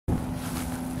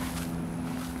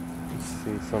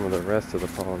see some of the rest of the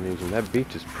Polynesian. That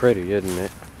beach is pretty, isn't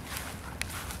it?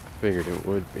 Figured it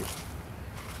would be.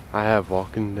 I have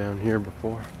walking down here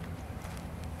before.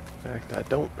 In fact, I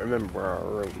don't remember where our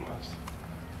room was.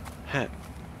 Had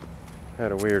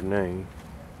a weird name.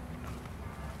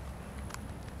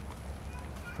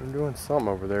 We're doing something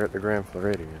over there at the Grand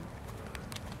Floridian.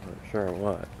 Not sure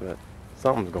what, but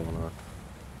something's going on.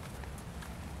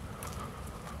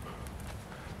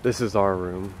 This is our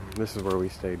room. This is where we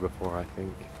stayed before, I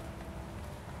think.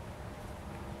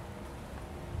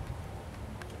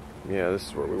 Yeah, this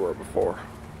is where we were before.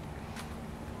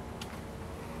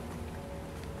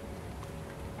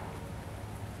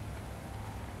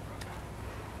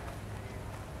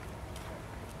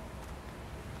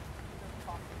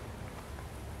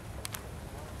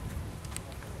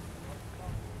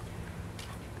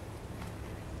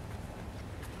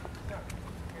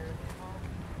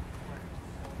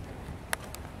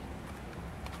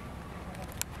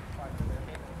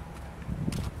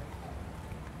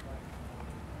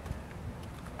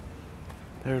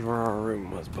 There's where our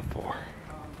room was before.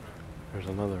 There's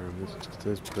another room. This is just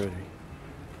as pretty.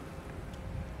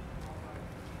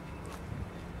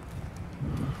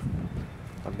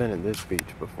 I've been at this beach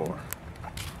before.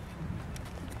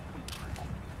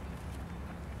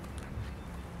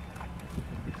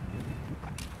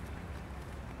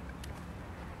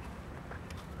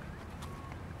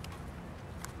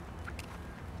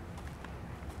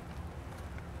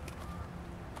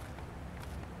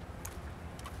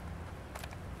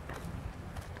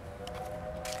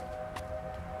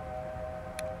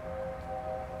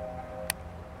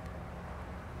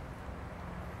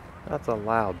 That's a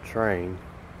loud train.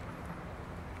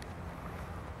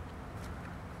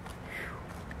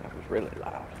 That was really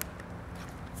loud.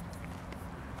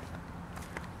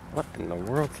 What in the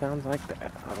world sounds like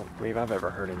that? I don't believe I've ever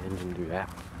heard an engine do that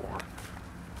before.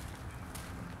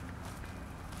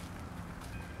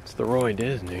 It's the Roy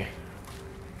Disney.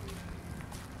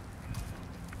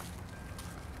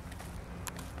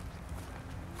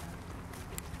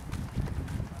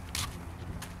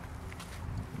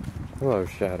 Hello,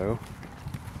 Shadow.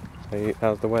 Hey,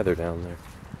 how's the weather down there?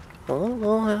 Oh,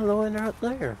 well, how's the weather up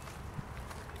there?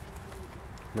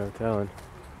 No telling.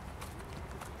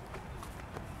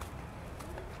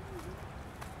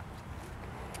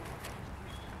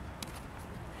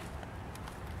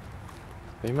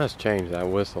 They must change that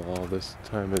whistle all this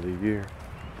time of the year.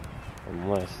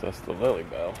 Unless that's the Lily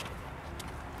Bell.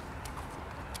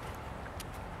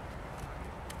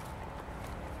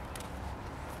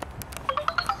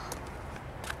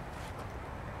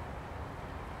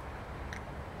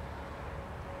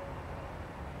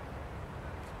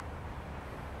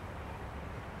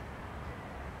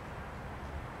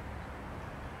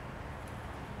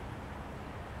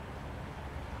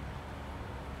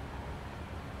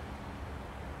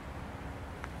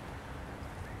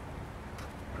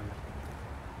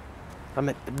 I'm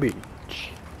at the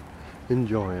beach,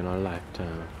 enjoying our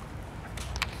lifetime.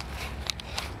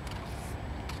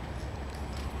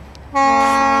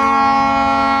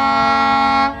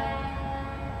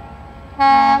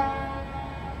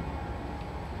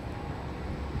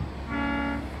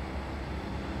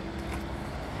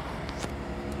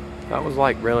 That was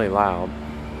like really loud.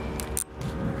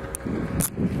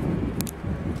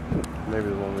 Maybe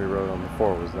the one we rode on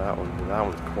before was that one, but that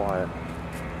one's quiet.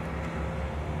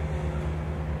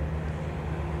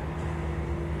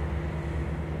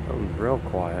 That one's real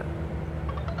quiet.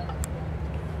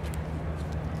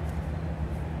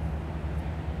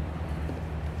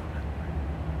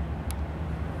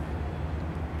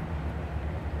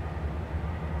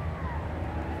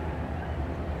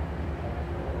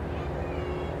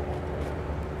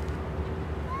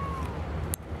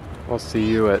 I'll see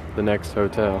you at the next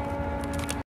hotel.